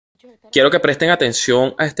Quiero que presten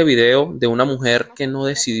atención a este video de una mujer que no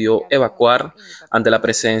decidió evacuar ante la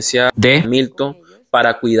presencia de Milton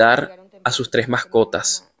para cuidar a sus tres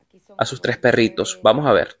mascotas, a sus tres perritos. Vamos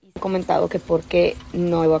a ver. He comentado que por qué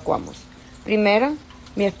no evacuamos. Primero,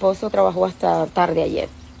 mi esposo trabajó hasta tarde ayer.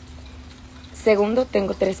 Segundo,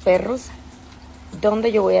 tengo 3 perros.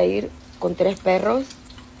 ¿Dónde yo voy a ir con 3 perros?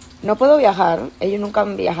 No puedo viajar, ellos nunca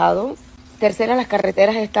han viajado. Tercera, las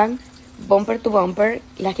carreteras están bumper to bumper,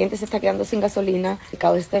 la gente se está quedando sin gasolina, el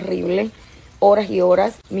caos es terrible, horas y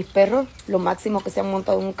horas. Mis perros, lo máximo que se han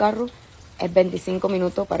montado en un carro es 25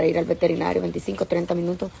 minutos para ir al veterinario, 25, 30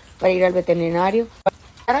 minutos para ir al veterinario.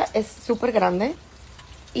 Ahora es súper grande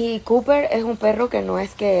y Cooper es un perro que no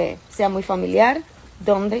es que sea muy familiar,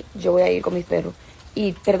 donde yo voy a ir con mis perros.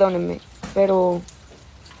 Y perdónenme, pero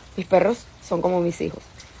mis perros son como mis hijos.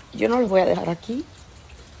 Yo no los voy a dejar aquí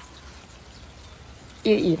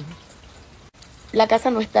y ir. La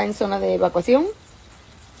casa no está en zona de evacuación.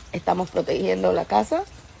 Estamos protegiendo la casa.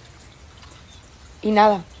 Y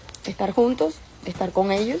nada, estar juntos, estar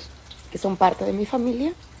con ellos, que son parte de mi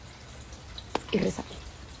familia, y rezar.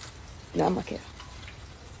 Nada más queda.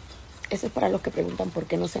 Eso es para los que preguntan por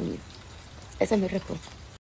qué no se han ido. Esa es mi respuesta.